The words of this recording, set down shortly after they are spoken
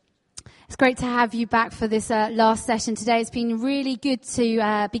great to have you back for this last session today. It's been really good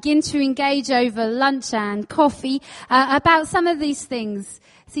to begin to engage over lunch and coffee about some of these things.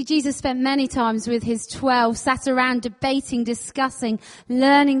 See, Jesus spent many times with his 12, sat around debating, discussing,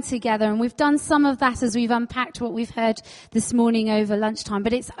 learning together. And we've done some of that as we've unpacked what we've heard this morning over lunchtime.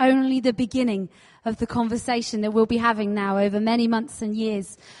 But it's only the beginning of the conversation that we'll be having now over many months and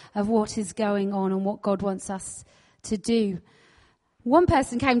years of what is going on and what God wants us to do. One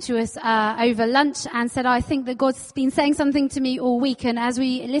person came to us over lunch and said, I think that God's been saying something to me all week. And as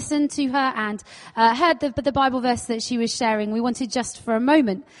we listened to her and heard the Bible verse that she was sharing, we wanted just for a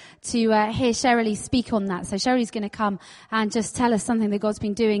moment to hear Shirley speak on that. So Shirley's going to come and just tell us something that God's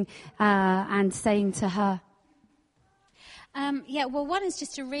been doing and saying to her. One is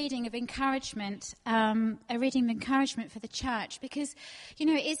just a reading of encouragement for the church, because, it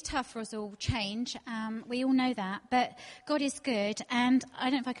is tough for us all, change. We all know that, but God is good, and I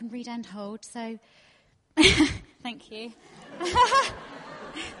don't know if I can read and hold, so thank you.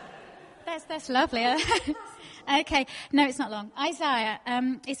 That's lovely. Okay, no, it's not long. Isaiah,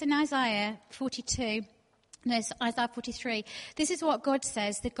 it's in Isaiah 42. No, it's Isaiah 43. This is what God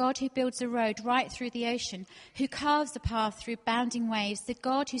says, the God who builds a road right through the ocean, who carves a path through bounding waves, the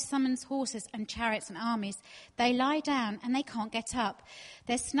God who summons horses and chariots and armies. They lie down and they can't get up.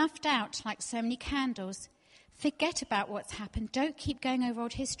 They're snuffed out like so many candles. Forget about what's happened. Don't keep going over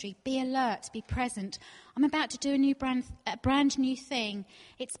old history. Be alert. Be present. I'm about to do a brand new thing.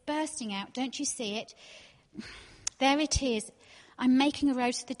 It's bursting out. Don't you see it? There it is. I'm making a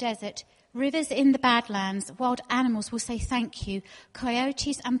road to the desert. Rivers in the Badlands, wild animals will say thank you.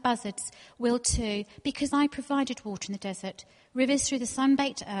 Coyotes and buzzards will too, because I provided water in the desert. Rivers through the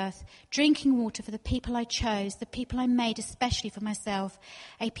sun-baked earth, drinking water for the people I chose, the people I made especially for myself,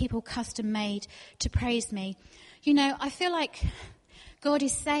 a people custom-made to praise me. I feel like God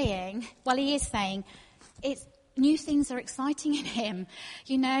is saying, he is saying, it's new things are exciting in him.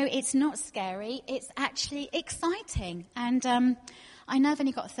 It's not scary, it's actually exciting. And I know I've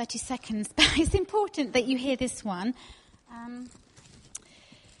only got 30 seconds, but it's important that you hear this one.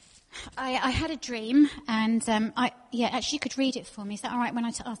 I had a dream, and actually you could read it for me. Is that all right when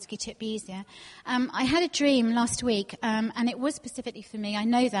I ask you to? It'd be easier. I had a dream last week, and it was specifically for me. I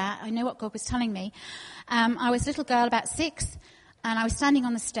know that. I know what God was telling me. I was a little girl, about 6, and I was standing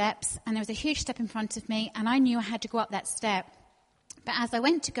on the steps, and there was a huge step in front of me, and I knew I had to go up that step. But as I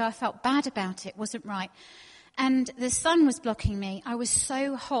went to go, I felt bad about it. It wasn't right. And the sun was blocking me. I was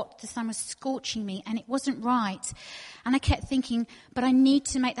so hot, the sun was scorching me, and it wasn't right. And I kept thinking, but I need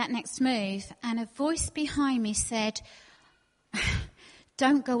to make that next move. And a voice behind me said,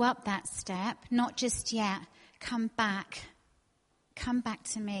 don't go up that step, not just yet. Come back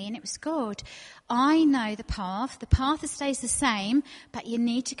to me. And it was God. I know the path stays the same, but you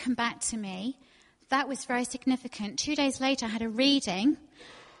need to come back to me. That was very significant. 2 days later, I had a reading,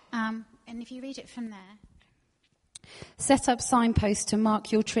 and if you read it from there. Set up signposts to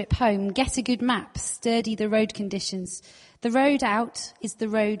mark your trip home. Get a good map. Sturdy the road conditions. The road out is the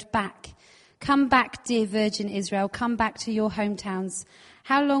road back. Come back, dear Virgin Israel. Come back to your hometowns.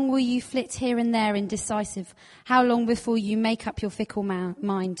 How long will you flit here and there indecisive? How long before you make up your fickle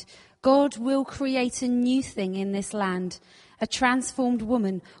mind? God will create a new thing in this land. A transformed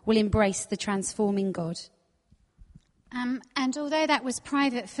woman will embrace the transforming God. And although that was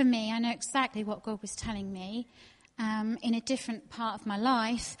private for me, I know exactly what God was telling me. In a different part of my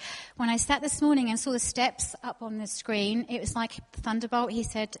life. When I sat this morning and saw the steps up on the screen, it was like a thunderbolt. He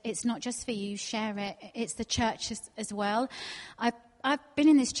said, it's not just for you, share it. It's the church as well. I've been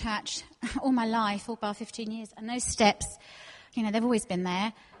in this church all my life, all bar 15 years, and those steps, they've always been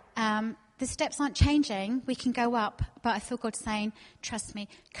there. The steps aren't changing. We can go up, but I feel God saying, trust me,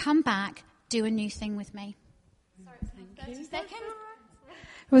 come back, do a new thing with me. Sorry, 30 seconds.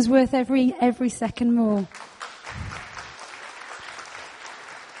 It was worth every second more.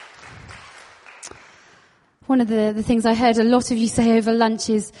 One of the things I heard a lot of you say over lunch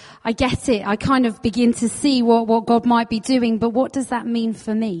is, I get it. I kind of begin to see what God might be doing, but what does that mean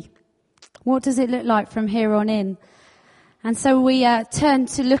for me? What does it look like from here on in? And so we turn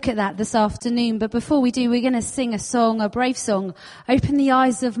to look at that this afternoon. But before we do, we're going to sing a song, a brave song. Open the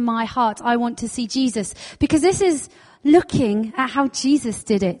eyes of my heart. I want to see Jesus. Because this is looking at how Jesus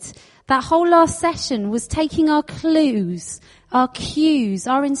did it. That whole last session was taking our clues, our cues,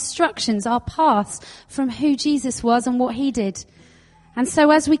 our instructions, our paths from who Jesus was and what he did. And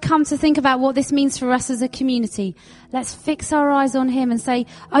so as we come to think about what this means for us as a community, let's fix our eyes on him and say,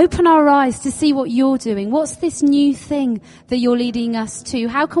 open our eyes to see what you're doing. What's this new thing that you're leading us to?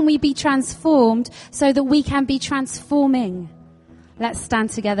 How can we be transformed so that we can be transforming? Let's stand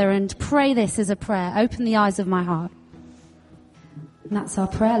together and pray this as a prayer. Open the eyes of my heart. And that's our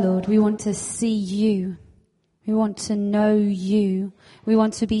prayer, Lord. We want to see you. We want to know you. We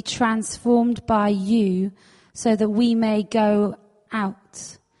want to be transformed by you so that we may go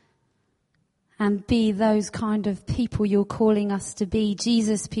out and be those kind of people you're calling us to be.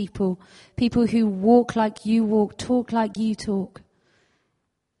 Jesus people. People who walk like you walk, talk like you talk.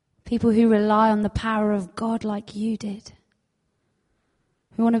 People who rely on the power of God like you did.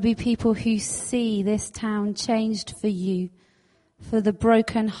 We want to be people who see this town changed for you, for the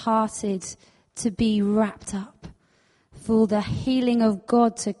broken-hearted to be wrapped up, for the healing of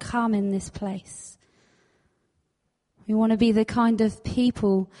God to come in this place. We want to be the kind of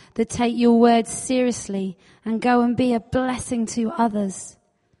people that take your word seriously and go and be a blessing to others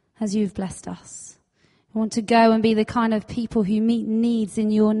as you've blessed us. We want to go and be the kind of people who meet needs in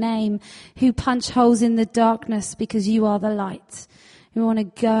your name, who punch holes in the darkness because you are the light. We want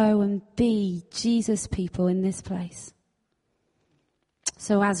to go and be Jesus people in this place.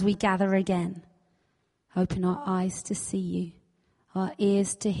 So as we gather again, open our eyes to see you, our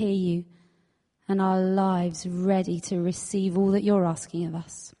ears to hear you, and our lives ready to receive all that you're asking of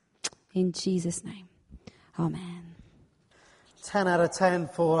us. In Jesus' name, amen. 10 out of 10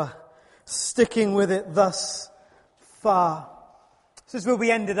 for sticking with it thus far. This is where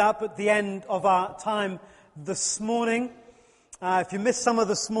we ended up at the end of our time this morning. If you missed some of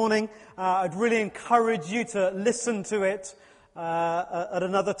this morning, I'd really encourage you to listen to it at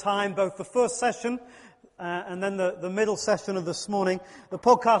another time, both the first session and then the middle session of this morning. The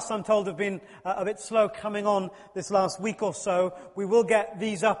podcasts, I'm told, have been a bit slow coming on this last week or so. We will get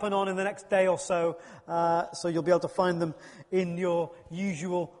these up and on in the next day or so, so you'll be able to find them in your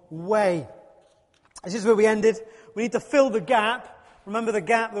usual way. This is where we ended. We need to fill the gap. Remember the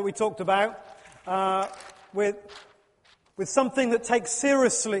gap that we talked about with something that takes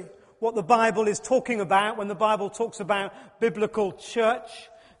seriously what the Bible is talking about when the Bible talks about biblical church,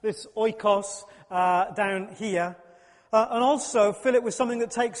 this oikos down here, and also fill it with something that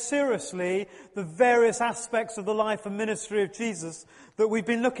takes seriously the various aspects of the life and ministry of Jesus that we've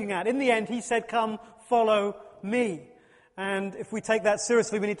been looking at. In the end, he said, "Come, follow me." And if we take that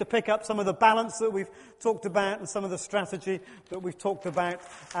seriously, we need to pick up some of the balance that we've talked about and some of the strategy that we've talked about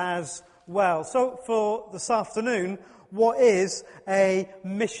as well. So for this afternoon, what is a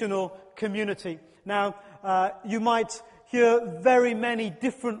missional community? Now, you might hear very many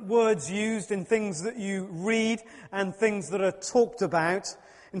different words used in things that you read and things that are talked about.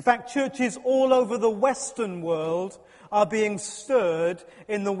 In fact, churches all over the Western world are being stirred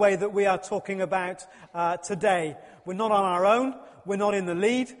in the way that we are talking about today. We're not on our own, we're not in the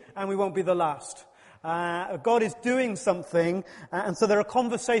lead, and we won't be the last. God is doing something, and so there are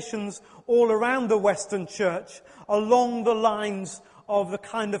conversations all around the Western church along the lines of the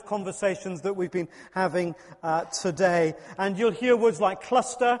kind of conversations that we've been having today. And you'll hear words like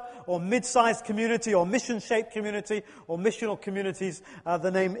cluster, or mid-sized community, or mission-shaped community, or missional communities.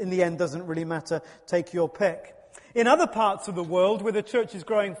 The name in the end doesn't really matter. Take your pick. In other parts of the world where the church is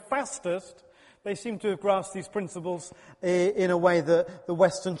growing fastest, they seem to have grasped these principles in a way that the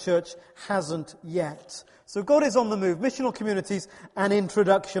Western church hasn't yet. So God is on the move. Missional communities, an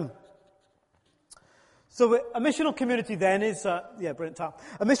introduction. So a missional community then is, brilliant time.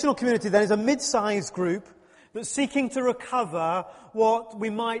 A missional community then is a mid-sized group that's seeking to recover what we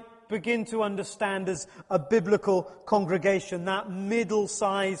might begin to understand as a biblical congregation, that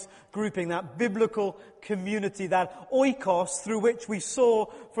middle-sized grouping, that biblical community, that oikos through which we saw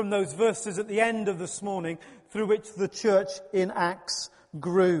from those verses at the end of this morning, through which the church in Acts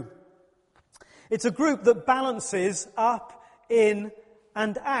grew. It's a group that balances up, in,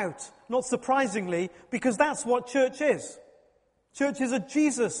 and out. Not surprisingly, because that's what church is. Church is a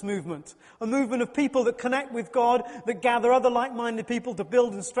Jesus movement, a movement of people that connect with God, that gather other like-minded people to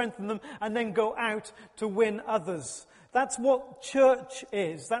build and strengthen them, and then go out to win others. That's what church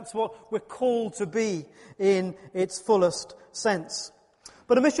is. That's what we're called to be in its fullest sense.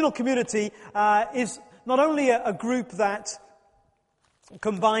 But a missional community is not only a group that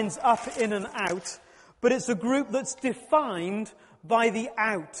combines up, in, and out, but it's a group that's defined by the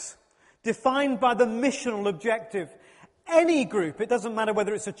out, defined by the missional objective. Any group, it doesn't matter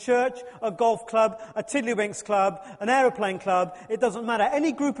whether it's a church, a golf club, a tiddlywinks club, an aeroplane club, it doesn't matter.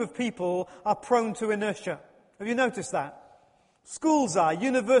 Any group of people are prone to inertia. Have you noticed that? Schools are,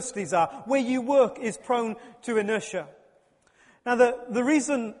 universities are, where you work is prone to inertia. Now the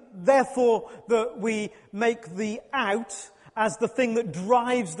reason, therefore, that we make the out as the thing that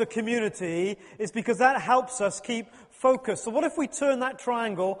drives the community is because that helps us keep focus. So what if we turn that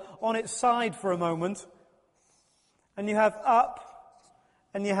triangle on its side for a moment? And you have up,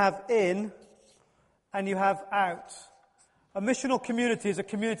 and you have in, and you have out. A missional community is a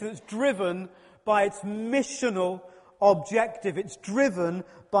community that's driven by its missional objective. It's driven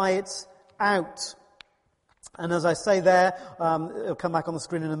by its out. And as I say there, it'll come back on the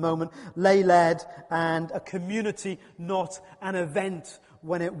screen in a moment, lay-led and a community, not an event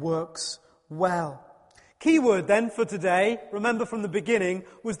when it works well. Key word then for today, remember from the beginning,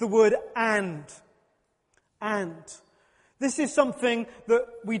 was the word and. And. This is something that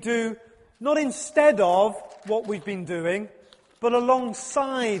we do not instead of what we've been doing, but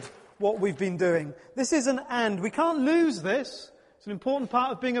alongside what we've been doing. This is an and. We can't lose this. It's an important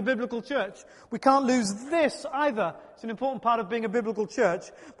part of being a biblical church. We can't lose this either. It's an important part of being a biblical church.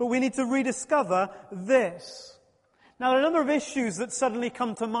 But we need to rediscover this. Now, there are a number of issues that suddenly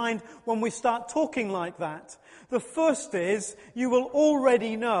come to mind when we start talking like that. The first is, you will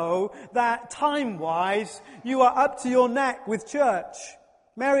already know that time-wise, you are up to your neck with church.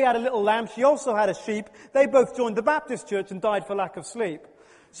 Mary had a little lamb. She also had a sheep. They both joined the Baptist church and died for lack of sleep.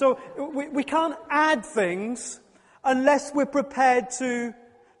 So we can't add things unless we're prepared to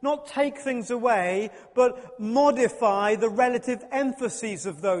not take things away, but modify the relative emphases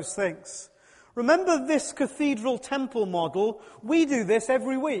of those things. Remember this cathedral temple model? We do this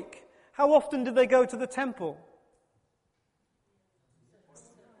every week. How often do they go to the temple?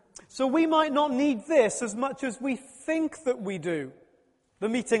 So we might not need this as much as we think that we do. The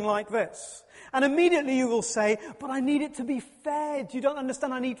meeting like this. And immediately you will say, but I need it to be fed. You don't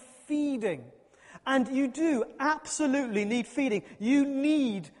understand, I need feeding. And you do absolutely need feeding. You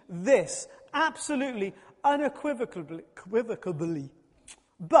need this. Absolutely, unequivocally.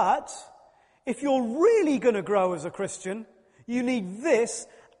 But if you're really going to grow as a Christian, you need this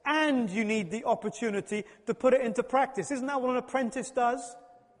and you need the opportunity to put it into practice. Isn't that what an apprentice does?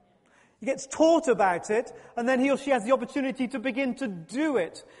 He gets taught about it, and then he or she has the opportunity to begin to do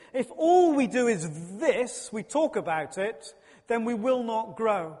it. If all we do is this, we talk about it, then we will not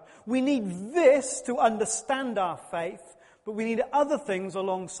grow. We need this to understand our faith, but we need other things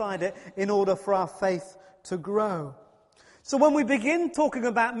alongside it in order for our faith to grow. So when we begin talking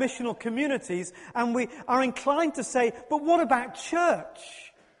about missional communities, and we are inclined to say, but what about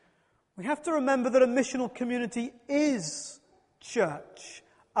church? We have to remember that a missional community is church.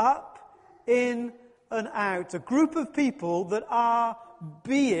 Up, in and out. A group of people that are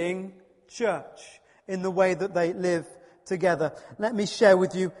being church in the way that they live together. Let me share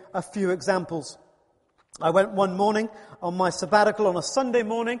with you a few examples. I went one morning on my sabbatical on a Sunday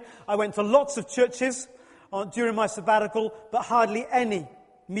morning. I went to lots of churches during my sabbatical, but hardly any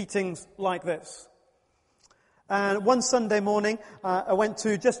meetings like this. And one Sunday morning, I went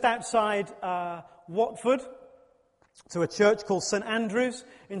to just outside Watford, to a church called St Andrew's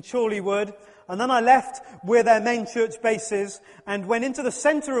in Chorleywood, and then I left where their main church base is and went into the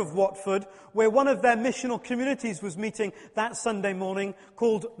centre of Watford where one of their missional communities was meeting that Sunday morning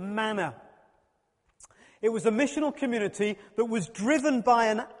called Manna. It was a missional community that was driven by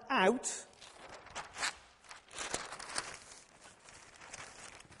an out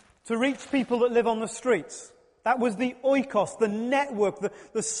to reach people that live on the streets. That was the oikos, the network,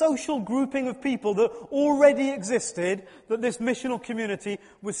 the social grouping of people that already existed that this missional community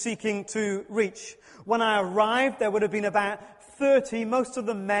was seeking to reach. When I arrived, there would have been about 30, most of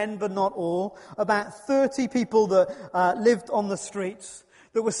them men, but not all, about 30 people that lived on the streets,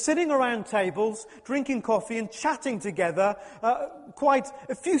 that were sitting around tables, drinking coffee and chatting together quite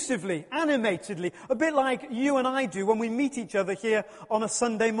effusively, animatedly, a bit like you and I do when we meet each other here on a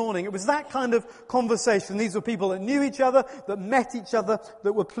Sunday morning. It was that kind of conversation. These were people that knew each other, that met each other,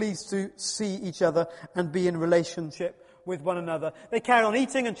 that were pleased to see each other and be in relationship with one another. They carried on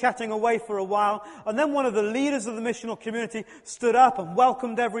eating and chatting away for a while, and then one of the leaders of the missional community stood up and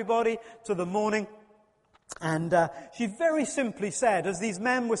welcomed everybody to the morning. And she very simply said, as these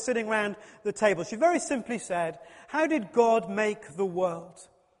men were sitting round the table, she very simply said, how did God make the world?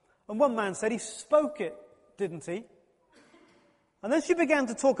 And one man said, he spoke it, didn't he? And then she began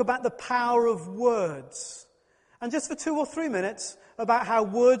to talk about the power of words. And just for 2 or 3 minutes, about how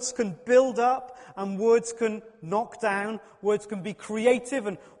words can build up and words can knock down, words can be creative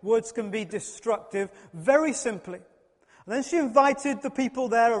and words can be destructive, very simply. And then she invited the people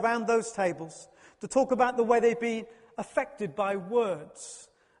there around those tables to talk about the way they'd been affected by words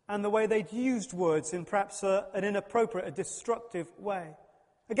and the way they'd used words in perhaps an inappropriate, a destructive way.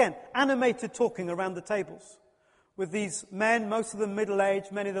 Again, animated talking around the tables with these men, most of them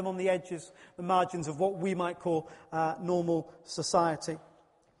middle-aged, many of them on the edges, the margins of what we might call normal society.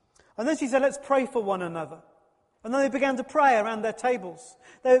 And then she said, let's pray for one another. And then they began to pray around their tables.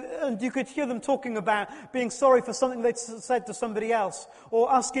 And you could hear them talking about being sorry for something they'd said to somebody else,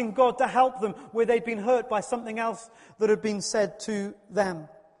 or asking God to help them where they'd been hurt by something else that had been said to them.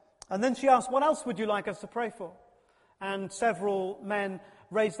 And then she asked, what else would you like us to pray for? And several men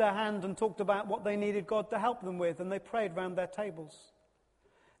raised their hand and talked about what they needed God to help them with, and they prayed around their tables.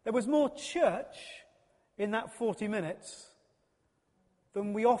 There was more church in that 40 minutes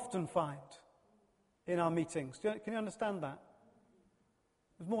than we often find in our meetings. Can you understand that?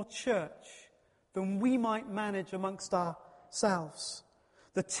 There's more church than we might manage amongst ourselves.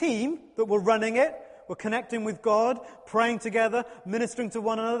 The team that were running it were connecting with God, praying together, ministering to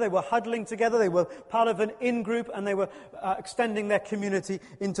one another. They were huddling together. They were part of an in-group, and they were extending their community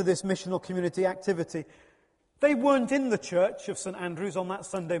into this missional community activity. They weren't in the church of St. Andrew's on that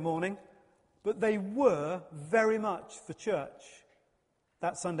Sunday morning, but they were very much the church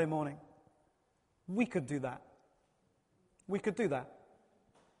that Sunday morning. We could do that. We could do that.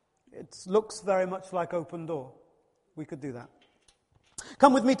 It looks very much like Open Door. We could do that.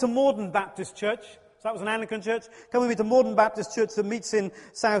 Come with me to Morden Baptist Church. So that was an Anglican church. Come with me to Morden Baptist Church that meets in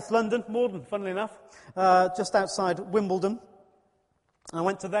South London. Morden, funnily enough, just outside Wimbledon. I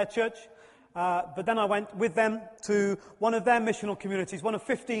went to their church, but then I went with them to one of their missional communities, one of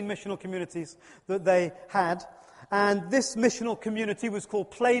 15 missional communities that they had. And this missional community was called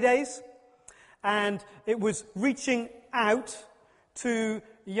Play Days. And it was reaching out to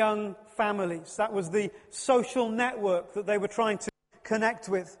young families. That was the social network that they were trying to connect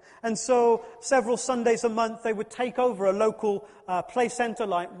with. And so several Sundays a month they would take over a local play centre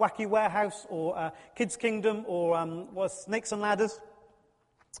like Wacky Warehouse or Kids Kingdom or Snakes and Ladders.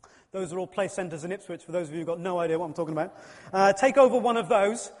 Those are all play centres in Ipswich, for those of you who've got no idea what I'm talking about. Take over one of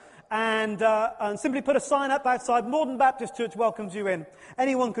those and simply put a sign up outside, Morden Baptist Church welcomes you in.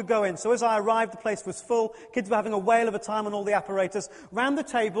 Anyone could go in. So as I arrived, the place was full. Kids were having a whale of a time on all the apparatus. Round the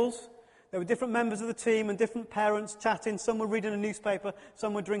tables, there were different members of the team and different parents chatting. Some were reading a newspaper,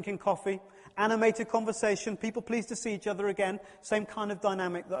 some were drinking coffee. Animated conversation, people pleased to see each other again. Same kind of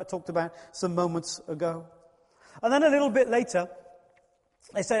dynamic that I talked about some moments ago. And then a little bit later,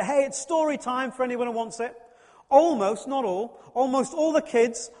 they said, hey, it's story time for anyone who wants it. Almost, not all, almost all the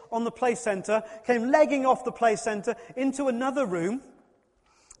kids on the play centre came legging off the play centre into another room,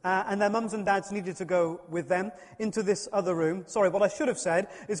 and their mums and dads needed to go with them into this other room. Sorry, what I should have said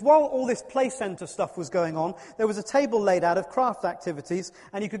is while all this play centre stuff was going on, there was a table laid out of craft activities,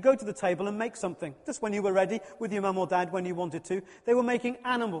 and you could go to the table and make something, just when you were ready, with your mum or dad when you wanted to. They were making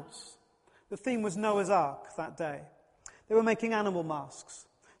animals. The theme was Noah's Ark that day. They were making animal masks.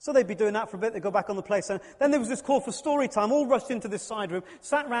 So they'd be doing that for a bit, they'd go back on the play centre. Then there was this call for story time, all rushed into this side room,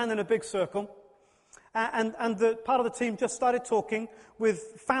 sat round in a big circle, and the part of the team just started talking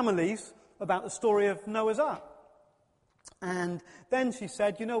with families about the story of Noah's Ark. And then she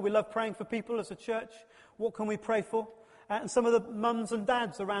said, you know, we love praying for people as a church. What can we pray for? And some of the mums and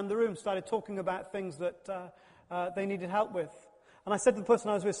dads around the room started talking about things that they needed help with. And I said to the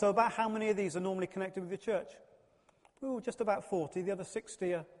person I was with, so about how many of these are normally connected with your church? Oh, just about 40. The other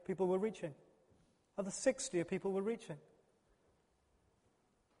 60 are people we're reaching. Other 60 are people we're reaching.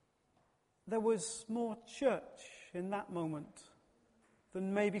 There was more church in that moment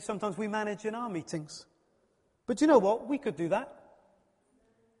than maybe sometimes we manage in our meetings. But you know what? We could do that.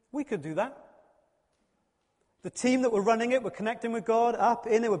 We could do that. The team that were running it were connecting with God, up,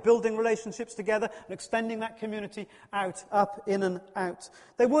 in. They were building relationships together and extending that community out, up, in and out.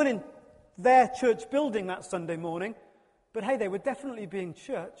 They weren't in their church building that Sunday morning, but hey, they were definitely being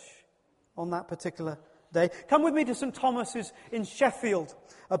church on that particular day. Come with me to St. Thomas's in Sheffield,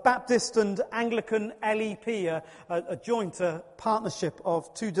 a Baptist and Anglican LEP, a joint partnership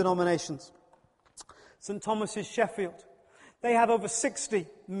of two denominations. St. Thomas's Sheffield. They have over 60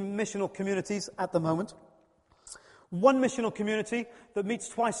 missional communities at the moment. One missional community that meets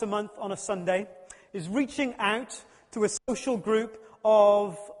twice a month on a Sunday is reaching out to a social group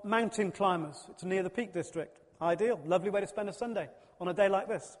of mountain climbers. It's near the Peak District. Ideal. Lovely way to spend a Sunday on a day like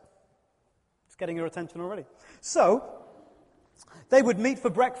this. It's getting your attention already. So, they would meet for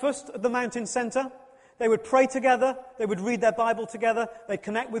breakfast at the mountain centre. They would pray together. They would read their Bible together. They'd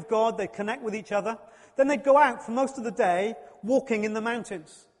connect with God. They'd connect with each other. Then they'd go out for most of the day walking in the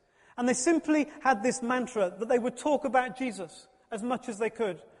mountains. And they simply had this mantra that they would talk about Jesus as much as they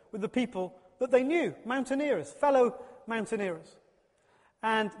could with the people that they knew, mountaineers, fellow mountaineers.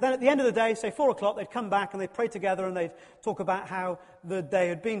 And then at the end of the day, say 4 o'clock, they'd come back and they'd pray together and they'd talk about how the day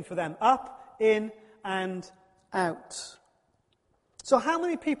had been for them. Up, in, and out. So how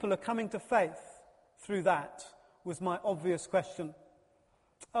many people are coming to faith through that, was my obvious question.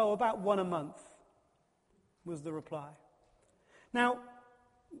 Oh, about one a month. was the reply. Now,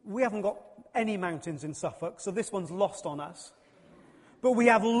 we haven't got any mountains in Suffolk, so this one's lost on us. But we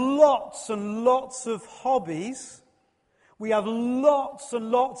have lots and lots of hobbies. We have lots and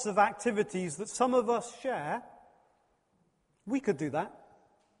lots of activities that some of us share. We could do that.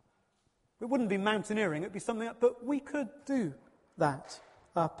 It wouldn't be mountaineering, it'd be something else, but we could do that,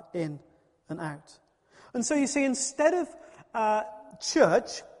 up, in, and out. And so you see, instead of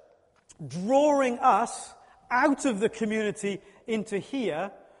church drawing us out of the community into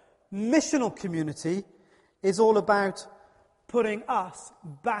here, missional community is all about putting us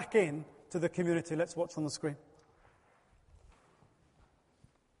back in to the community. Let's watch on the screen.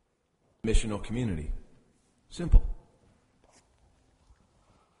 Missional community. Simple.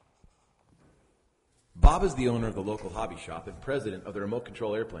 Bob is the owner of the local hobby shop and president of the Remote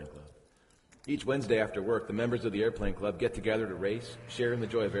Control Airplane Club. Each Wednesday after work, the members of the airplane club get together to race, share in the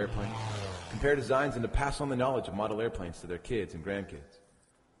joy of airplanes, compare designs, and to pass on the knowledge of model airplanes to their kids and grandkids.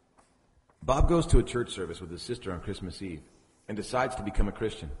 Bob goes to a church service with his sister on Christmas Eve and decides to become a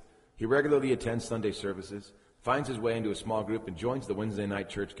Christian. He regularly attends Sunday services, finds his way into a small group, and joins the Wednesday night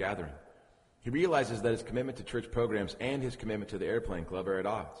church gathering. He realizes that his commitment to church programs and his commitment to the airplane club are at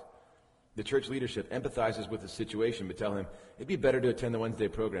odds. The church leadership empathizes with his situation but tell him it'd be better to attend the Wednesday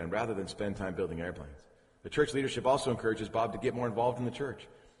program rather than spend time building airplanes. The church leadership also encourages Bob to get more involved in the church,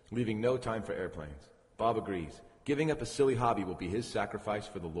 leaving no time for airplanes. Bob agrees. Giving up a silly hobby will be his sacrifice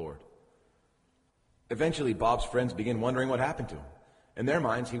for the Lord. Eventually, Bob's friends begin wondering what happened to him. In their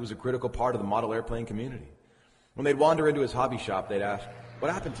minds, he was a critical part of the model airplane community. When they'd wander into his hobby shop, they'd ask,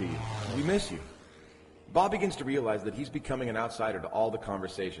 "What happened to you? We miss you." Bob begins to realize that he's becoming an outsider to all the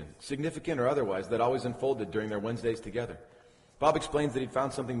conversation, significant or otherwise, that always unfolded during their Wednesdays together. Bob explains that he'd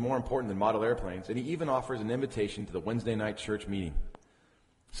found something more important than model airplanes, and he even offers an invitation to the Wednesday night church meeting.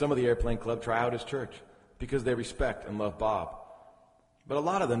 Some of the airplane club try out his church because they respect and love Bob. But a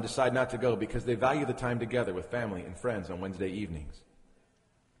lot of them decide not to go because they value the time together with family and friends on Wednesday evenings.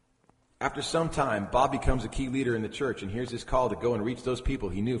 After some time, Bob becomes a key leader in the church and hears his call to go and reach those people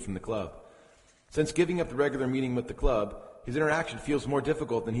he knew from the club. Since giving up the regular meeting with the club, his interaction feels more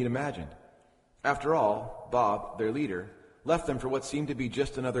difficult than he'd imagined. After all, Bob, their leader, left them for what seemed to be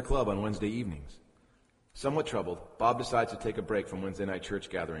just another club on Wednesday evenings. Somewhat troubled, Bob decides to take a break from Wednesday night church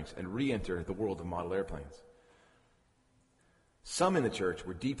gatherings and re-enter the world of model airplanes. Some in the church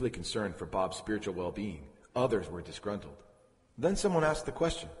were deeply concerned for Bob's spiritual well-being. Others were disgruntled. Then someone asked the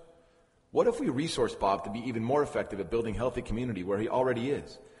question, what if we resource Bob to be even more effective at building healthy community where he already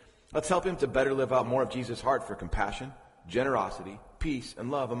is? Let's help him to better live out more of Jesus' heart for compassion, generosity, peace,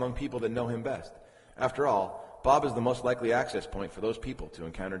 and love among people that know him best. After all, Bob is the most likely access point for those people to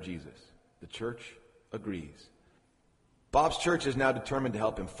encounter Jesus. The church agrees. Bob's church is now determined to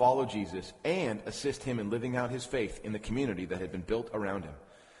help him follow Jesus and assist him in living out his faith in the community that had been built around him.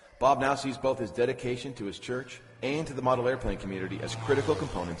 Bob now sees both his dedication to his church and to the model airplane community as critical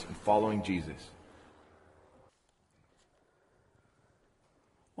components in following Jesus.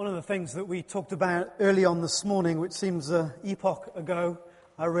 One of the things that we talked about early on this morning, which seems an epoch ago,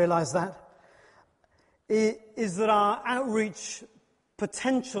 I realise that, is that our outreach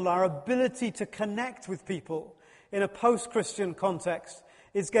potential, our ability to connect with people in a post-Christian context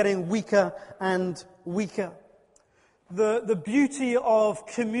is getting weaker and weaker. The beauty of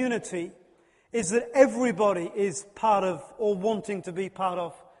community is that everybody is part of or wanting to be part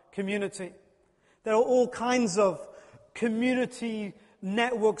of community. There are all kinds of community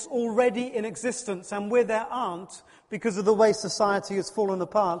networks already in existence, and where there aren't, because of the way society has fallen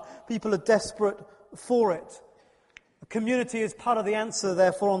apart, people are desperate for it. Community is part of the answer,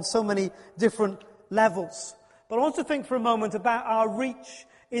 therefore, on so many different levels. But I want to think for a moment about our reach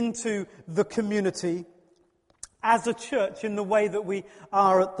into the community as a church in the way that we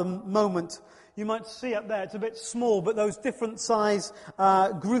are at the moment. You might see up there, it's a bit small, but those different size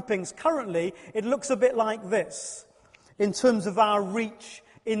groupings. Currently, it looks a bit like this in terms of our reach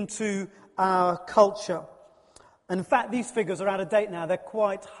into our culture. And in fact, these figures are out of date now. They're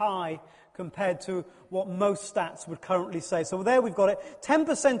quite high compared to what most stats would currently say. So there we've got it.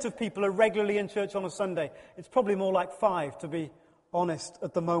 10% of people are regularly in church on a Sunday. It's probably more like 5, to be honest,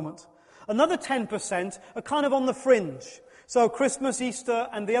 at the moment. Another 10% are kind of on the fringe. So Christmas, Easter,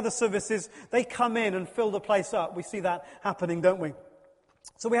 and the other services, they come in and fill the place up. We see that happening, don't we?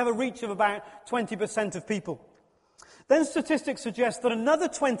 So we have a reach of about 20% of people. Then statistics suggest that another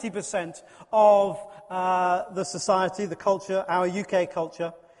 20% of the society, the culture, our UK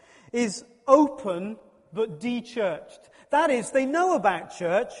culture, is open but de-churched. That is, they know about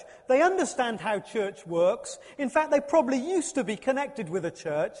church, they understand how church works. In fact, they probably used to be connected with a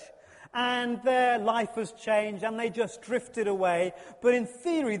church, and their life has changed and they just drifted away, but in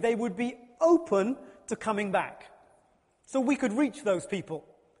theory they would be open to coming back. So we could reach those people,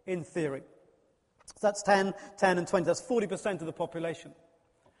 in theory. So that's 10, and 20. That's 40% of the population.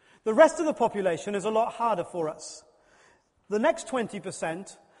 The rest of the population is a lot harder for us. The next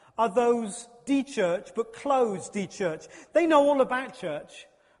 20% are those de-church, but closed de-church. They know all about church,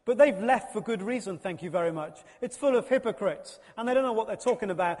 but they've left for good reason, thank you very much. It's full of hypocrites, and they don't know what they're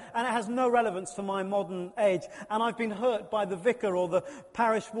talking about, and it has no relevance to my modern age. And I've been hurt by the vicar or the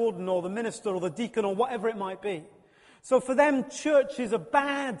parish warden or the minister or the deacon or whatever it might be. So for them, church is a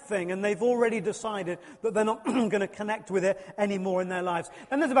bad thing, and they've already decided that they're not going to connect with it anymore in their lives.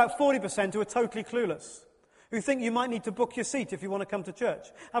 And there's about 40% who are totally clueless, who think you might need to book your seat if you want to come to church.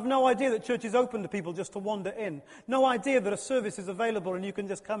 Have no idea that church is open to people just to wander in. No idea that a service is available and you can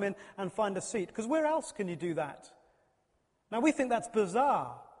just come in and find a seat. Because where else can you do that? Now, we think that's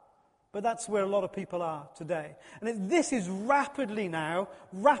bizarre, but that's where a lot of people are today. And this is rapidly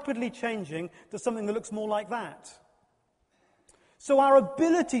changing to something that looks more like that. So our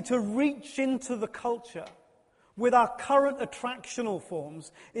ability to reach into the culture with our current attractional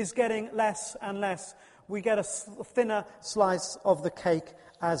forms is getting less and less. We get a thinner slice of the cake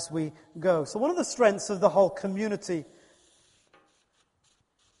as we go. So one of the strengths of the whole community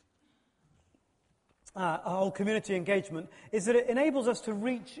engagement is that it enables us to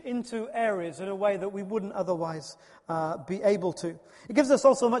reach into areas in a way that we wouldn't otherwise be able to. It gives us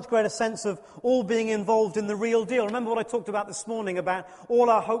also a much greater sense of all being involved in the real deal. Remember what I talked about this morning about all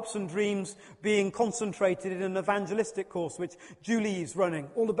our hopes and dreams being concentrated in an evangelistic course which Julie is running.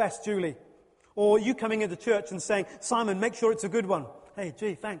 All the best, Julie. Or you coming into church and saying, Simon, make sure it's a good one. Hey,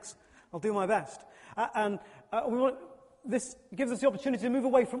 gee, thanks. I'll do my best. This gives us the opportunity to move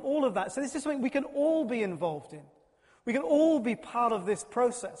away from all of that. So this is something we can all be involved in. We can all be part of this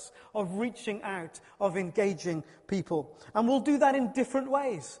process of reaching out, of engaging people. And we'll do that in different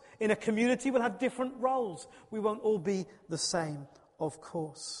ways. In a community, we'll have different roles. We won't all be the same, of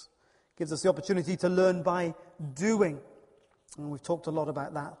course. It gives us the opportunity to learn by doing. And we've talked a lot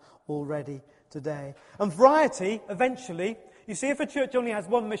about that already today. And variety, eventually, you see, if a church only has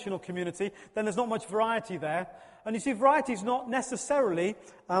one missional community, then there's not much variety there. And you see, variety is not necessarily,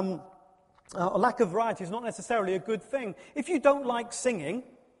 a lack of variety is not necessarily a good thing. If you don't like singing,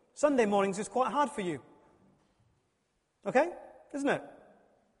 Sunday mornings is quite hard for you. Okay? Isn't it?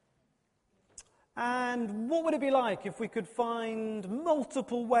 And what would it be like if we could find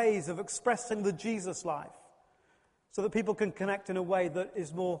multiple ways of expressing the Jesus life so that people can connect in a way that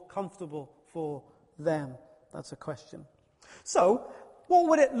is more comfortable for them? That's a question. So, what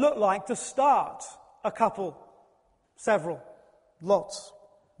would it look like to start a couple, several, lots,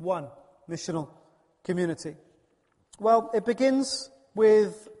 one missional community? Well, it begins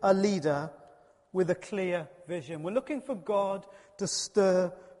with a leader with a clear vision. We're looking for God to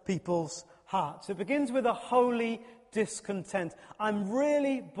stir people's hearts. It begins with a holy discontent. I'm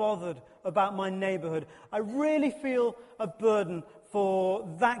really bothered about my neighborhood. I really feel a burden for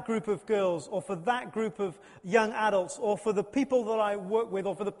that group of girls, or for that group of young adults, or for the people that I work with,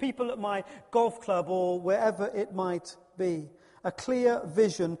 or for the people at my golf club, or wherever it might be. A clear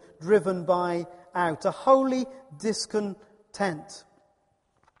vision driven by out. A holy discontent.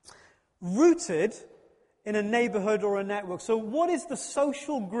 Rooted in a neighborhood or a network. So what is the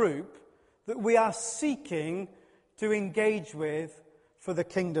social group that we are seeking to engage with for the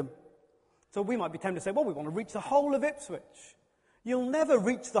kingdom? So we might be tempted to say, well, we want to reach the whole of Ipswich. You'll never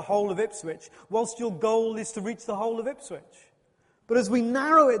reach the whole of Ipswich whilst your goal is to reach the whole of Ipswich. But as we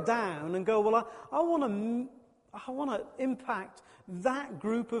narrow it down and go, well, I want to impact that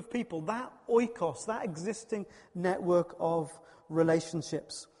group of people, that oikos, that existing network of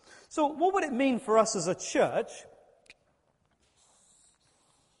relationships. So what would it mean for us as a church?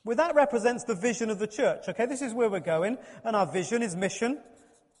 Well, that represents the vision of the church. Okay, this is where we're going. And our vision is mission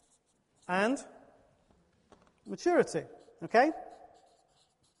and maturity. Okay?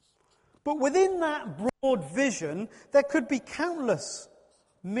 But within that broad vision, there could be countless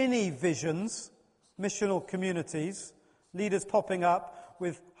mini visions, missional communities, leaders popping up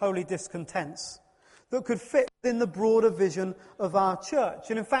with holy discontents that could fit within the broader vision of our church.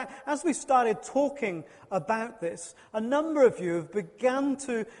 And in fact, as we started talking about this, a number of you have begun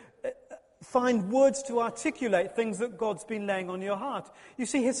to find words to articulate things that God's been laying on your heart. You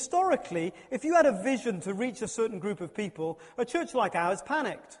see, historically, if you had a vision to reach a certain group of people, a church like ours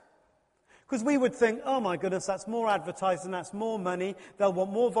panicked. Because we would think, oh my goodness, that's more advertising, that's more money, they'll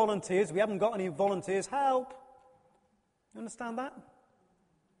want more volunteers, we haven't got any volunteers, help. You understand that?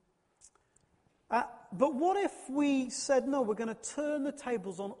 But what if we said, no, we're going to turn the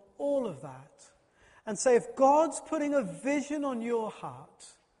tables on all of that and say, if God's putting a vision on your heart,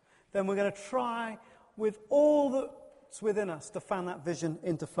 then we're going to try with all that's within us to fan that vision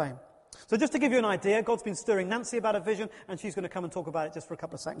into flame. So just to give you an idea, God's been stirring Nancy about a vision, and she's going to come and talk about it just for a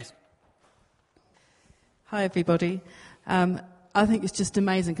couple of seconds. Hi, everybody. I think it's just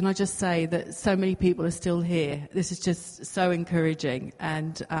amazing. Can I just say that so many people are still here? This is just so encouraging,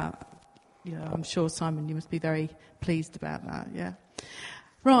 and I'm sure, Simon, you must be very pleased about that, yeah?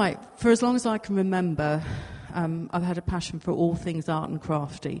 Right, for as long as I can remember, I've had a passion for all things art and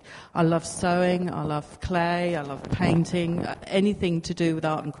crafty. I love sewing, I love clay, I love painting, anything to do with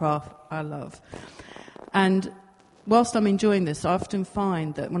art and craft, I love. And whilst I'm enjoying this, I often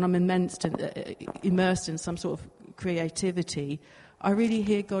find that when I'm immersed in some sort of creativity, I really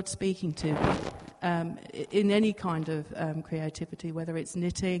hear God speaking to me in any kind of creativity, whether it's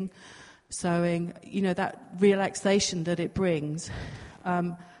knitting, sewing, that relaxation that it brings,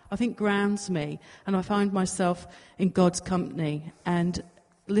 I think grounds me, and I find myself in God's company and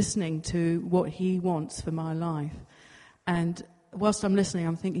listening to what He wants for my life. And whilst I'm listening,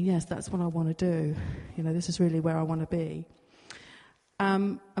 I'm thinking, yes, that's what I want to do. This is really where I want to be.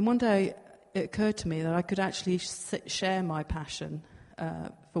 And one day it occurred to me that I could actually share my passion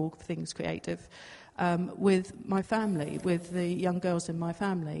for things creative with my family, with the young girls in my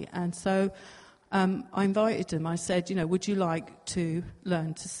family. And so I invited them. I said, would you like to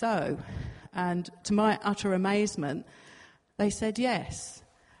learn to sew? And to my utter amazement, they said yes.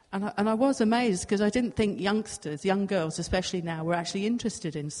 And I was amazed because I didn't think youngsters, young girls especially now, were actually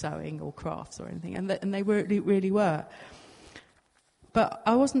interested in sewing or crafts or anything. And they really were. But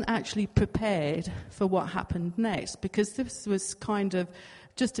I wasn't actually prepared for what happened next, because this was kind of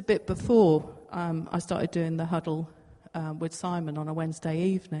just a bit before I started doing the huddle with Simon on a Wednesday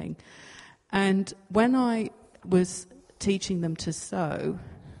evening. And when I was teaching them to sew,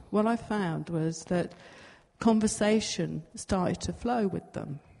 what I found was that conversation started to flow with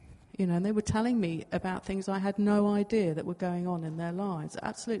them. And they were telling me about things I had no idea that were going on in their lives.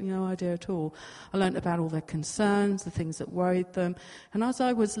 Absolutely no idea at all. I learnt about all their concerns, the things that worried them. And as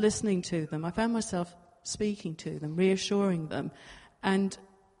I was listening to them, I found myself speaking to them, reassuring them. And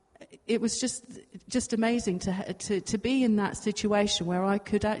it was just amazing to be in that situation where I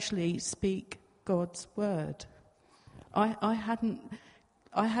could actually speak God's word. I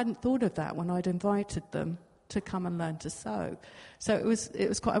hadn't thought of that when I'd invited them to come and learn to sew. So it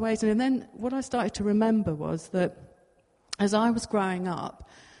was quite amazing. And then what I started to remember was that as I was growing up,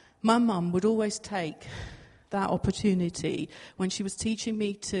 my mum would always take that opportunity when she was teaching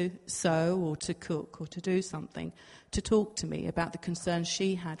me to sew or to cook or to do something, to talk to me about the concerns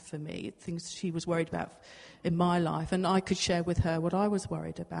she had for me, things she was worried about in my life, and I could share with her what I was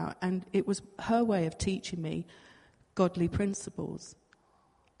worried about. And it was her way of teaching me godly principles.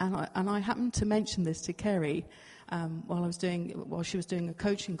 And I happened to mention this to Kerry while she was doing a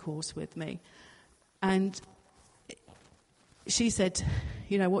coaching course with me, and she said,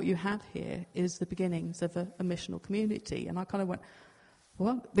 what you have here is the beginnings of a missional community. And I kind of went,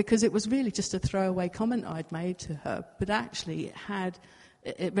 what? Because it was really just a throwaway comment I'd made to her, but actually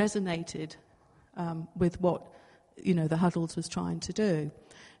it resonated with what the Huddles was trying to do.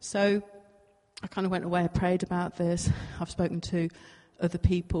 So I kind of went away, I prayed about this. I've spoken to other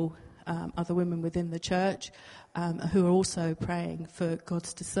people, other women within the church, who are also praying for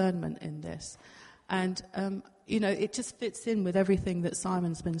God's discernment in this. And, it just fits in with everything that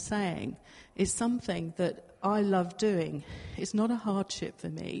Simon's been saying. It's something that I love doing. It's not a hardship for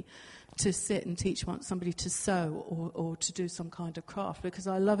me to sit and teach somebody to sew or to do some kind of craft, because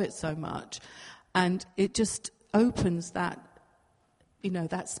I love it so much. And it just opens that,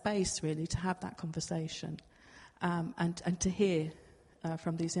 that space really to have that conversation and to hear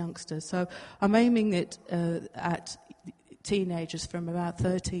from these youngsters. So I'm aiming it at teenagers from about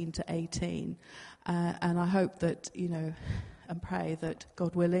 13 to 18, and I hope that, and pray that,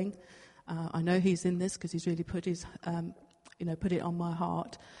 God willing, I know He's in this because He's really put His, put it on my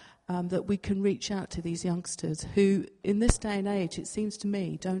heart, that we can reach out to these youngsters who, in this day and age, it seems to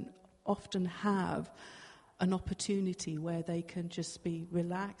me, don't often have an opportunity where they can just be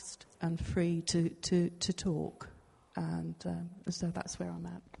relaxed and free to talk. And so that's where I'm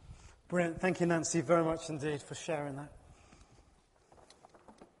at. Brilliant. Thank you, Nancy, very much indeed for sharing that.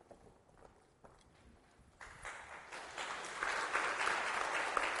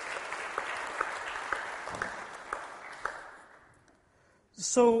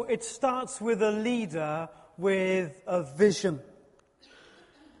 So it starts with a leader with a vision.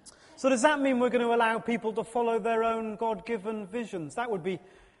 So does that mean we're going to allow people to follow their own God-given visions? That would be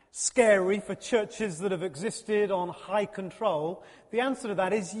scary for churches that have existed on high control? The answer to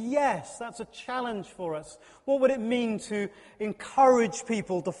that is yes. That's a challenge for us. What would it mean to encourage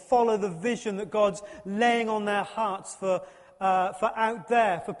people to follow the vision that God's laying on their hearts for out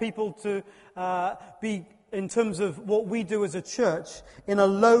there, for people to be, in terms of what we do as a church, in a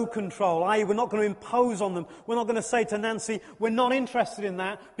low control, i.e. we're not going to impose on them. We're not going to say to Nancy, we're not interested in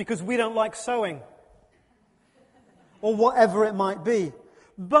that because we don't like sewing. Or whatever it might be.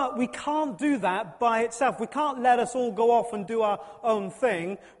 But we can't do that by itself. We can't let us all go off and do our own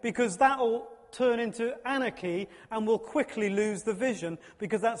thing, because that will turn into anarchy and we'll quickly lose the vision,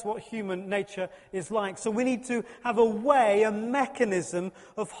 because that's what human nature is like. So we need to have a way, a mechanism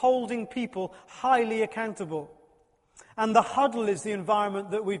of holding people highly accountable. And the huddle is the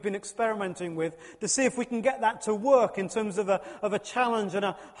environment that we've been experimenting with to see if we can get that to work in terms of a challenge and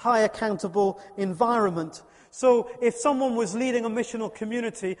a high accountable environment. So if someone was leading a missional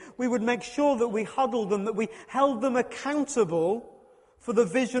community, we would make sure that we huddled them, that we held them accountable for the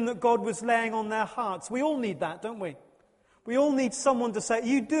vision that God was laying on their hearts. We all need that, don't we? We all need someone to say, are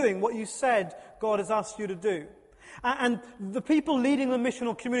you doing what you said God has asked you to do? And the people leading the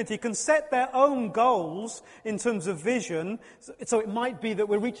missional community can set their own goals in terms of vision. So it might be that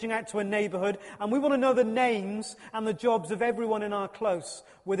we're reaching out to a neighborhood and we want to know the names and the jobs of everyone in our close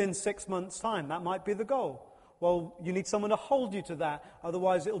within 6 months' time. That might be the goal. Well, you need someone to hold you to that,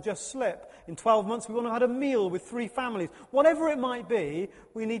 otherwise it'll just slip. In 12 months we want to have a meal with 3 families. Whatever it might be,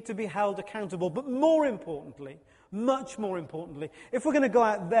 we need to be held accountable. But more importantly, much more importantly, if we're going to go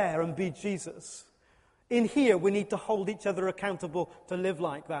out there and be Jesus, in here we need to hold each other accountable to live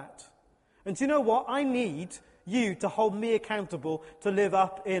like that. And do you know what? I need you to hold me accountable to live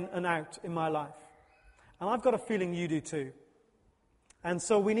up, in and out in my life. And I've got a feeling you do too. And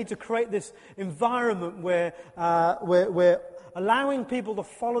so we need to create this environment where we're allowing people to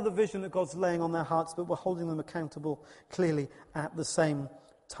follow the vision that God's laying on their hearts, but we're holding them accountable clearly at the same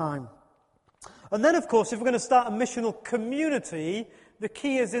time. And then, of course, if we're going to start a missional community, the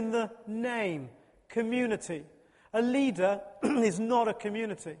key is in the name, community. A leader is not a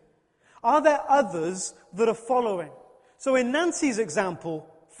community. Are there others that are following? So in Nancy's example,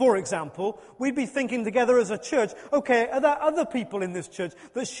 for example, we'd be thinking together as a church, okay, are there other people in this church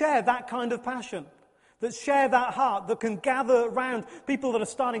that share that kind of passion, that share that heart, that can gather around people that are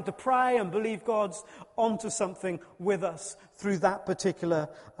starting to pray and believe God's onto something with us through that particular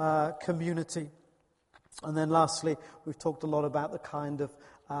community? And then lastly, we've talked a lot about the kind of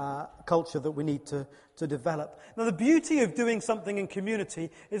culture that we need to develop. Now, the beauty of doing something in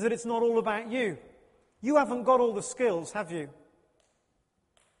community is that it's not all about you. You haven't got all the skills, have you?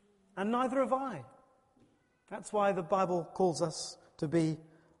 And neither have I. That's why the Bible calls us to be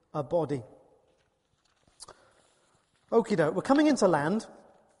a body. Okie doke, we're coming into land.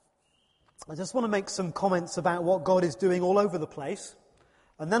 I just want to make some comments about what God is doing all over the place.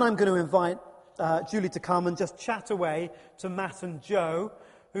 And then I'm going to invite Julie to come and just chat away to Matt and Joe,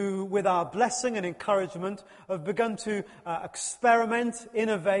 who, with our blessing and encouragement, have begun to experiment,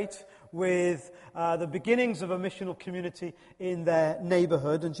 innovate with the beginnings of a missional community in their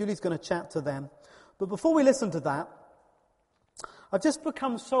neighbourhood. And Julie's going to chat to them. But before we listen to that, I've just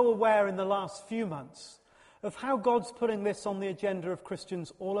become so aware in the last few months of how God's putting this on the agenda of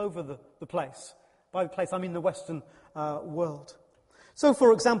Christians all over the place. By the place, I mean the Western world. So,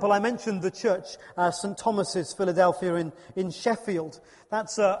 for example, I mentioned the church, St. Thomas's, Philadelphia in Sheffield.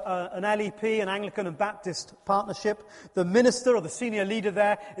 That's an LEP, an Anglican and Baptist partnership. The minister, or the senior leader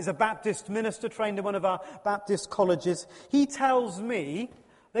there, is a Baptist minister trained in one of our Baptist colleges. He tells me,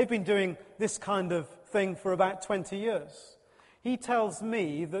 they've been doing this kind of thing for about 20 years. He tells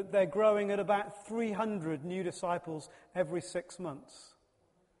me that they're growing at about 300 new disciples every 6 months.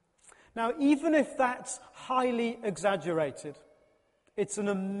 Now, even if that's highly exaggerated, it's an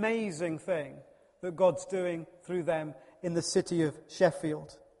amazing thing that God's doing through them in the city of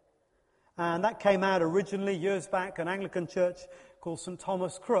Sheffield. And that came out originally, years back, an Anglican church called St.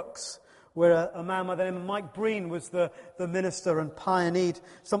 Thomas Crooks, where a man by the name of Mike Breen was the minister and pioneered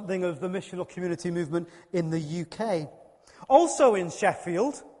something of the missional community movement in the UK. Also in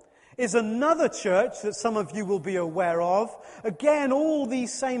Sheffield is another church that some of you will be aware of. Again, all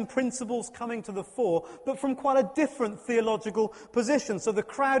these same principles coming to the fore, but from quite a different theological position. So the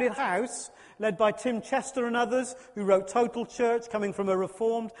Crowded House, led by Tim Chester and others, who wrote Total Church, coming from a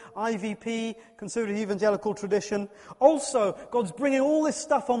Reformed, IVP, Conservative Evangelical tradition. Also, God's bringing all this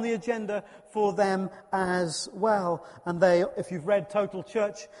stuff on the agenda for them as well. And they, if you've read Total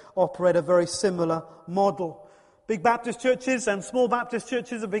Church, operate a very similar model. Big Baptist churches and small Baptist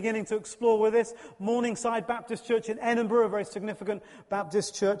churches are beginning to explore with this. Morningside Baptist Church in Edinburgh, a very significant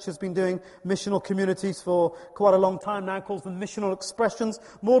Baptist church, has been doing missional communities for quite a long time now, calls them missional expressions.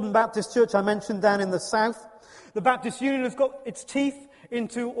 Morden Baptist Church, I mentioned, down in the south. The Baptist Union has got its teeth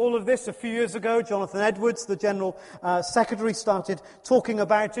into all of this a few years ago. Jonathan Edwards, the General Secretary, started talking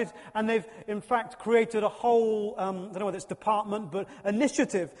about it, and they've in fact created a whole, I don't know whether it's department, but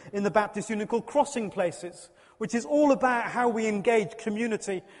initiative in the Baptist Union called Crossing Places, which is all about how we engage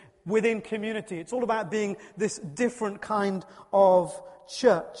community within community. It's all about being this different kind of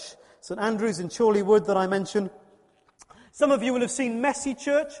church. St Andrews in Chorleywood that I mentioned. Some of you will have seen Messy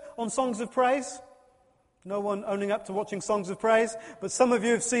Church on Songs of Praise. No one owning up to watching Songs of Praise, but some of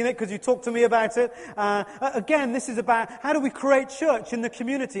you have seen it because you talked to me about it. Again, this is about how do we create church in the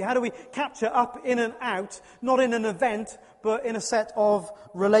community? How do we capture up, in and out, not in an event, but in a set of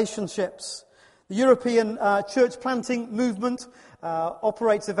relationships? The European church planting movement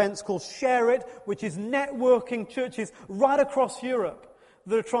operates events called Share It, which is networking churches right across Europe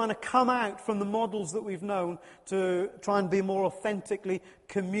that are trying to come out from the models that we've known to try and be more authentically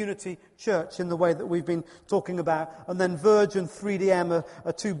community church in the way that we've been talking about. And then Verge and 3DM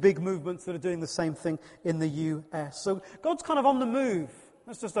are two big movements that are doing the same thing in the US. So God's kind of on the move.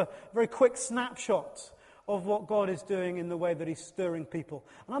 That's just a very quick snapshot of what God is doing in the way that he's stirring people.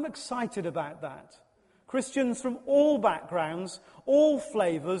 And I'm excited about that. Christians from all backgrounds, all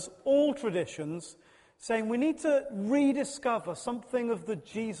flavours, all traditions, saying we need to rediscover something of the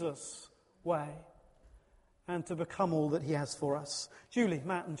Jesus way and to become all that he has for us. Julie,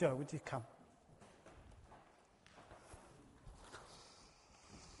 Matt and Joe, would you come?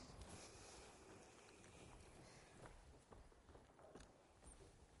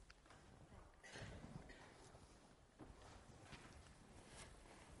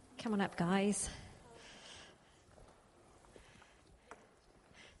 Come on up, guys.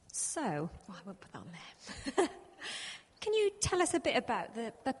 So, I won't put that on there. Can you tell us a bit about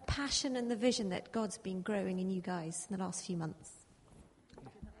the passion and the vision that God's been growing in you guys in the last few months?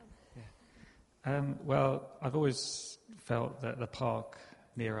 Yeah. Well, I've always felt that the park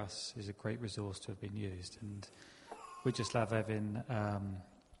near us is a great resource to have been used, and we just love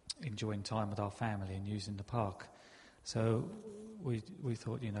enjoying time with our family and using the park. So we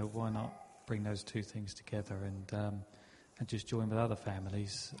thought, why not bring those two things together and just join with other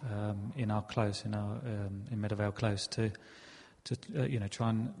families in our close, in Meadowvale Close, to try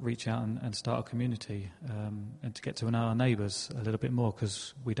and reach out and start a community and to get to know our neighbours a little bit more,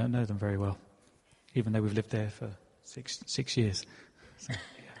 because we don't know them very well, even though we've lived there for six years. So, yeah.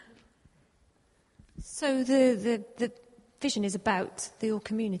 So the vision is about your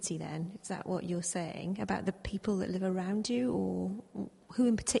community then? Is that what you're saying? About the people that live around you, or who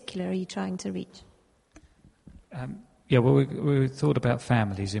in particular are you trying to reach? Yeah, well, we thought about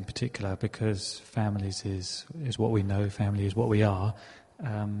families in particular, because families is what we know, family is what we are.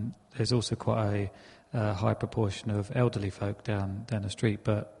 There's also quite a high proportion of elderly folk down the street,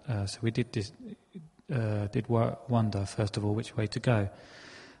 but so we did wonder, first of all, which way to go.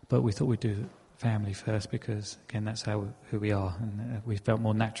 But we thought we'd do family first, because, again, that's who we are, and we felt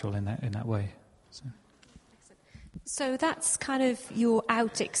more natural in that way. So that's kind of your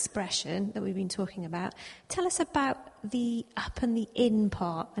out expression that we've been talking about. Tell us about the up and the in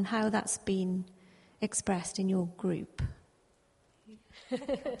part and how that's been expressed in your group.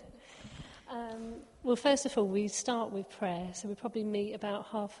 Well, first of all, we start with prayer. So we probably meet about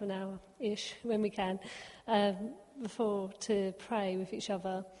half an hour-ish when we can before to pray with each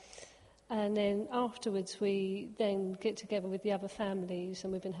other. And then afterwards we then get together with the other families,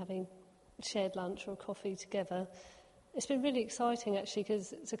 and we've been having shared lunch or coffee together. It's been really exciting, actually,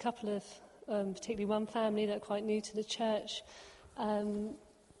 because it's a couple of, particularly one family that are quite new to the church.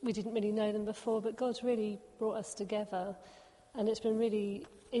 We didn't really know them before, but God's really brought us together, and it's been really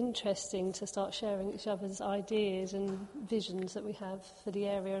interesting to start sharing each other's ideas and visions that we have for the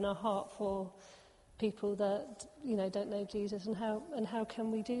area, and our heart for people that don't know Jesus, and how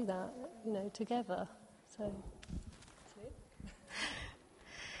can we do that together.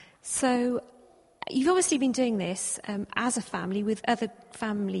 So you've obviously been doing this as a family with other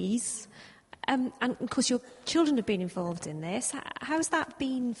families, and of course your children have been involved in this. How's that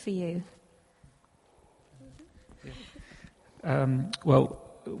been for you? Well,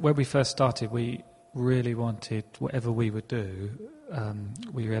 when we first started, we really wanted, whatever we would do,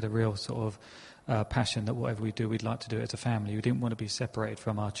 we had a real sort of passion that whatever we do, we'd like to do it as a family. We didn't want to be separated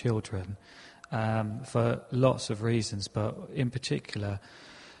from our children for lots of reasons, but in particular,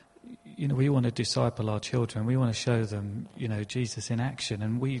 we want to disciple our children. We want to show them, Jesus in action.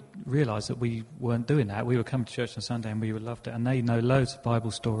 And we realised that we weren't doing that. We were coming to church on Sunday and we loved it. And they know loads of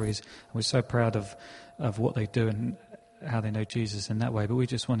Bible stories. And we're so proud of what they do and how they know Jesus in that way. But we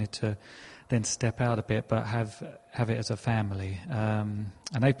just wanted to then step out a bit, but have it as a family. And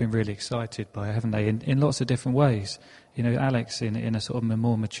they've been really excited by it, haven't they? In lots of different ways. Alex in a sort of a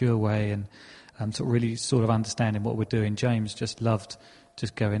more mature way and sort of really sort of understanding what we're doing. James just loved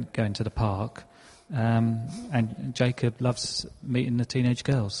just going to the park. And Jacob loves meeting the teenage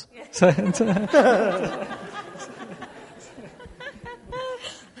girls. So,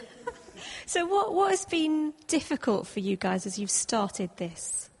 so what has been difficult for you guys as you've started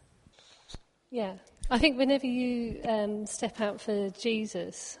this? Yeah, I think whenever you step out for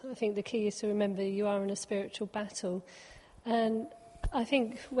Jesus, I think the key is to remember you are in a spiritual battle. And I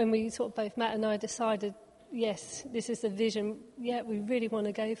think when we sort of both Matt and I decided, yes, this is the vision, yeah, we really want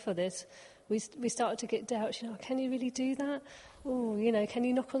to go for this, we started to get doubts, can you really do that? Oh, can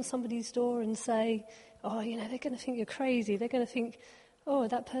you knock on somebody's door and say, oh, they're going to think you're crazy, they're going to think, oh,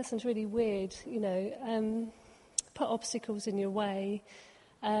 that person's really weird, put obstacles in your way.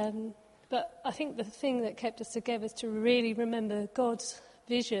 But I think the thing that kept us together is to really remember God's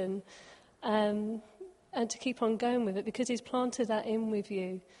vision and to keep on going with it, because he's planted that in with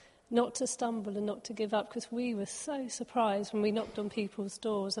you, not to stumble and not to give up, because we were so surprised when we knocked on people's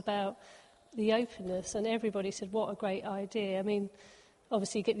doors about the openness, and everybody said, what a great idea. I mean,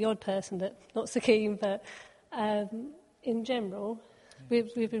 obviously you get the odd person that not so keen, but in general,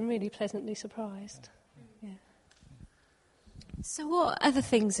 we've been really pleasantly surprised. Yeah. So what other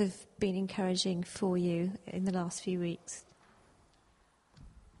things have been encouraging for you in the last few weeks?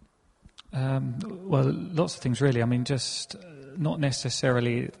 Well, lots of things really. I mean, just not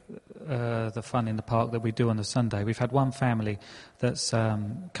necessarily the fun in the park that we do on the Sunday. We've had one family that's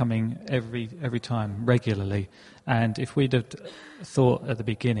coming every time regularly, and if we'd have thought at the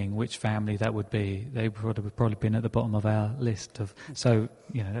beginning which family that would be, they would have probably been at the bottom of our list of. So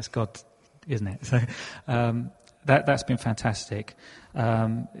that's God, isn't it? So that's been fantastic.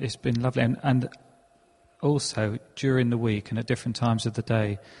 It's been lovely, and also during the week and at different times of the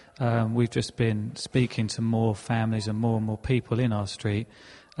day, we've just been speaking to more families and more people in our street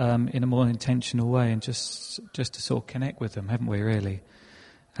in a more intentional way, and just to sort of connect with them, haven't we, really?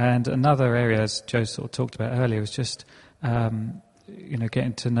 And another area, as Joe sort of talked about earlier, was just getting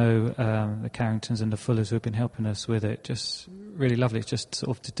to know the Carringtons and the Fullers who have been helping us with it. Just really lovely. It's just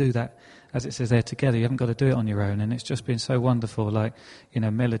sort of to do that, as it says there, together. You haven't got to do it on your own, and it's just been so wonderful. Like,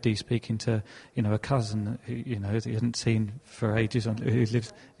 Melody speaking to, a cousin who, that you hadn't seen for ages, who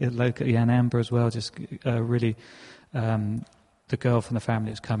lives locally, and Amber as well. Just really, the girl from the family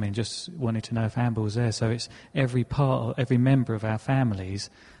that's coming, just wanted to know if Amber was there. So it's every member of our families,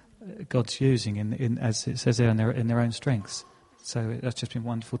 God's using in as it says there, in their own strengths. So that's just been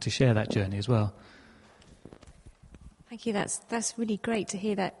wonderful to share that journey as well. Thank you. That's really great to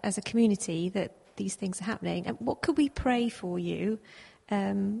hear that as a community that these things are happening. And what could we pray for you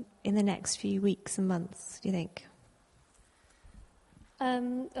in the next few weeks and months, do you think?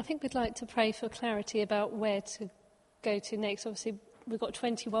 I think we'd like to pray for clarity about where to go to next. Obviously, we've got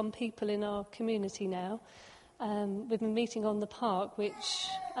 21 people in our community now. We've been meeting on the park, which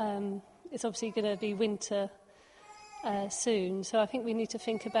is obviously going to be winter soon. So I think we need to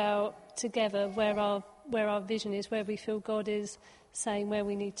think about together where our vision is, where we feel God is saying where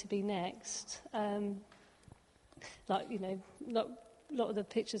we need to be next. A lot of the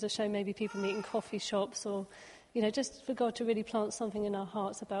pictures are showing maybe people meeting coffee shops, or just for God to really plant something in our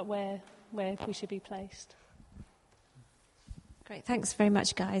hearts about where we should be placed. Great, thanks very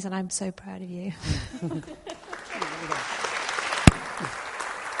much, guys, and I'm so proud of you.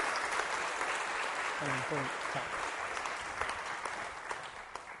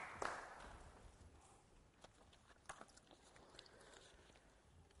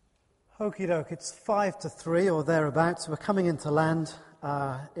 Okie doke, it's 2:55 or thereabouts. We're coming into land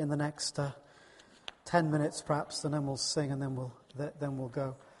in the next 10 minutes perhaps, and then we'll sing, and then we'll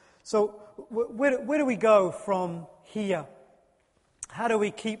go. So where do we go from here? How do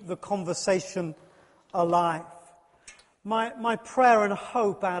we keep the conversation alive? My prayer and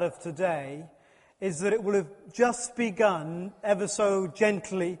hope out of today is that it will have just begun ever so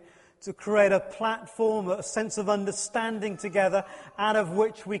gently to create a platform, a sense of understanding together, out of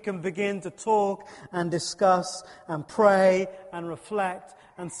which we can begin to talk and discuss and pray and reflect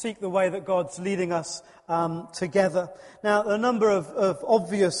and seek the way that God's leading us together. Now, there are a number of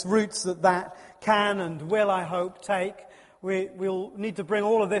obvious routes that can and will, I hope, take. We'll need to bring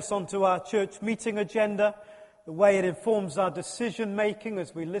all of this onto our church meeting agenda. the way it informs our decision making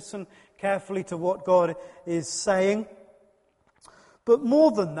as we listen carefully to what God is saying. But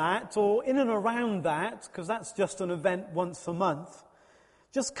more than that, or in and around that, because that's just an event once a month,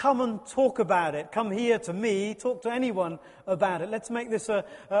 just come and talk about it. Come here to me, talk to anyone about it. Let's make this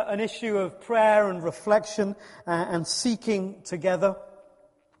an issue of prayer and reflection and seeking together.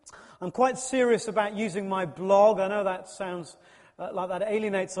 I'm quite serious about using my blog. I know that sounds like that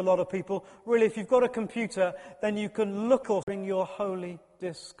alienates a lot of people. Really, if you've got a computer, then you can look or bring your holy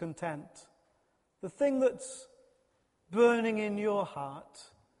discontent. The thing that's burning in your heart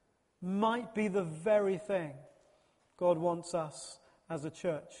might be the very thing God wants us as a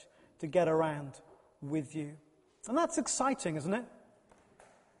church to get around with you. And that's exciting, isn't it?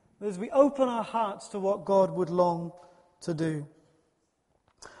 As we open our hearts to what God would long to do.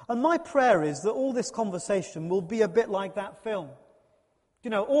 And my prayer is that all this conversation will be a bit like that film. You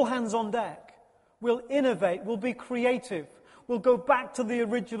know, all hands on deck. We'll innovate, we'll be creative, we'll go back to the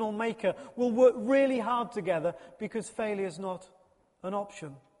original maker, we'll work really hard together because failure is not an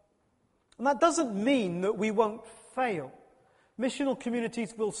option. And that doesn't mean that we won't fail. Missional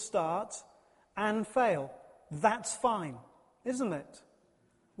communities will start and fail. That's fine, isn't it?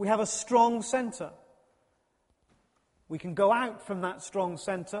 We have a strong centre. We can go out from that strong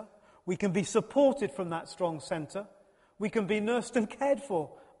centre. We can be supported from that strong centre. We can be nursed and cared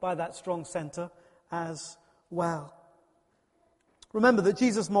for by that strong centre as well. Remember that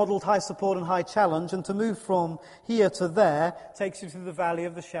Jesus modelled high support and high challenge, and to move from here to there takes you through the valley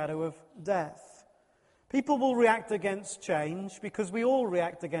of the shadow of death. People will react against change because we all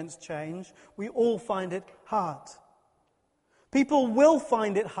react against change. We all find it hard. People will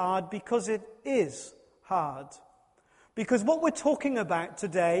find it hard because it is hard. Because what we're talking about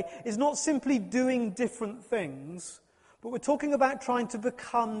today is not simply doing different things, but we're talking about trying to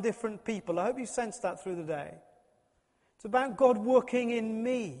become different people. I hope you sensed that through the day. It's about God working in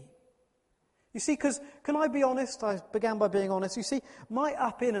me. You see, because, can I be honest? I began by being honest. You see, my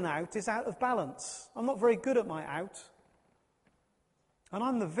up, in and out is out of balance. I'm not very good at my out. And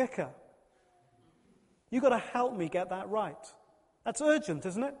I'm the vicar. You've got to help me get that right. That's urgent,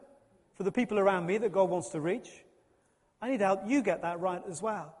 isn't it? For the people around me that God wants to reach. I need to help you get that right as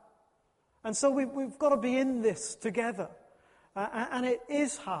well. And so we've got to be in this together. And it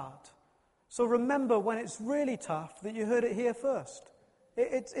is hard. So remember when it's really tough that you heard it here first.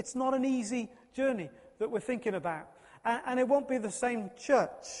 It's not an easy journey that we're thinking about. And it won't be the same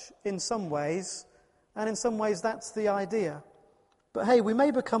church in some ways. And in some ways that's the idea. But hey, we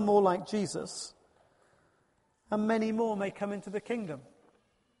may become more like Jesus. And many more may come into the kingdom.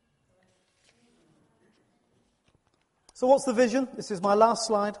 So what's the vision? This is my last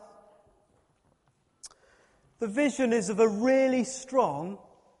slide. The vision is of a really strong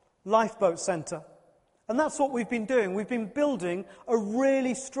lifeboat centre. And that's what we've been doing. We've been building a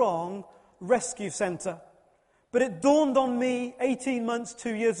really strong rescue centre. But it dawned on me 18 months,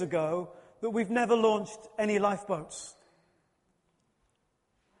 2 years ago, that we've never launched any lifeboats.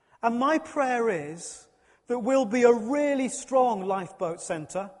 And my prayer is that we'll be a really strong lifeboat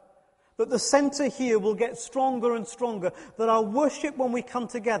centre, that the centre here will get stronger and stronger, that our worship when we come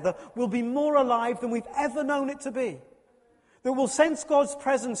together will be more alive than we've ever known it to be. That we'll sense God's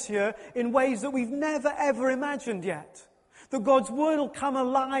presence here in ways that we've never ever imagined yet. That God's word will come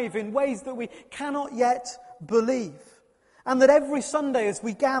alive in ways that we cannot yet believe. And that every Sunday as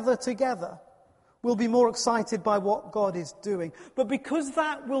we gather together, we'll be more excited by what God is doing. But because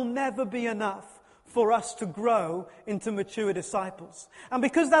that will never be enough for us to grow into mature disciples, and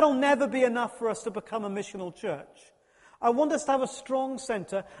because that'll never be enough for us to become a missional church, I want us to have a strong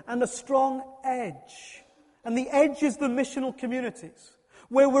centre and a strong edge. And the edge is the missional communities,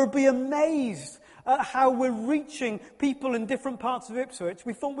 where we'll be amazed at how we're reaching people in different parts of Ipswich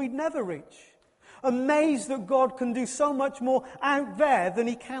we thought we'd never reach. Amazed that God can do so much more out there than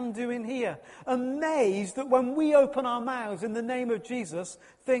he can do in here. Amazed that when we open our mouths in the name of Jesus,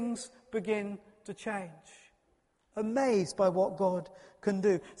 things begin to change. Amazed by what God can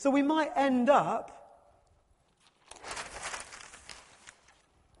do. So we might end up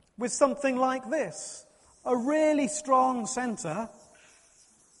with something like this. A really strong centre,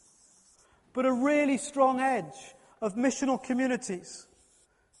 but a really strong edge of missional communities.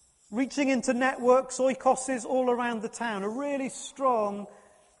 Reaching into networks, oikoses all around the town. A really strong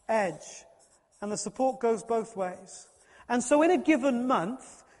edge. And the support goes both ways. And so in a given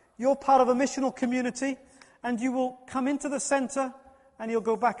month, you're part of a missional community, and you will come into the centre, and you'll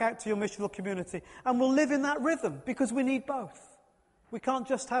go back out to your missional community. And we'll live in that rhythm, because we need both. We can't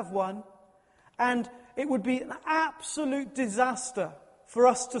just have one. And it would be an absolute disaster for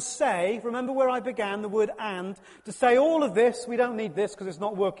us to say, remember where I began, the word and, to say all of this, we don't need this because it's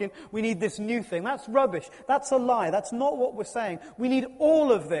not working, we need this new thing. That's rubbish. That's a lie. That's not what we're saying. We need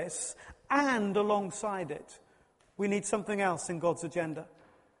all of this, and alongside it, we need something else in God's agenda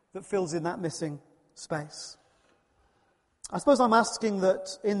that fills in that missing space. I suppose I'm asking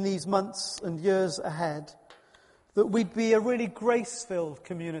that in these months and years ahead, that we'd be a really grace-filled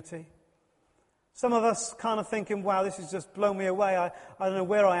community. Some of us kind of thinking, wow, this has just blown me away. I don't know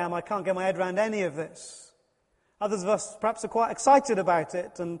where I am. I can't get my head around any of this. Others of us perhaps are quite excited about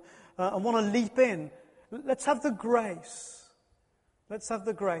it and want to leap in. Let's have the grace. Let's have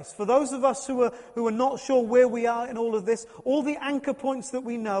the grace. For those of us who are not sure where we are in all of this, all the anchor points that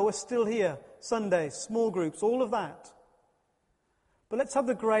we know are still here. Sundays, small groups, all of that. But let's have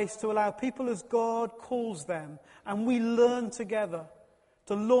the grace to allow people as God calls them, and we learn together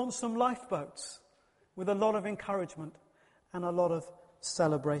to launch some lifeboats with a lot of encouragement and a lot of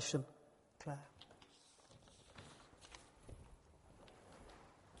celebration.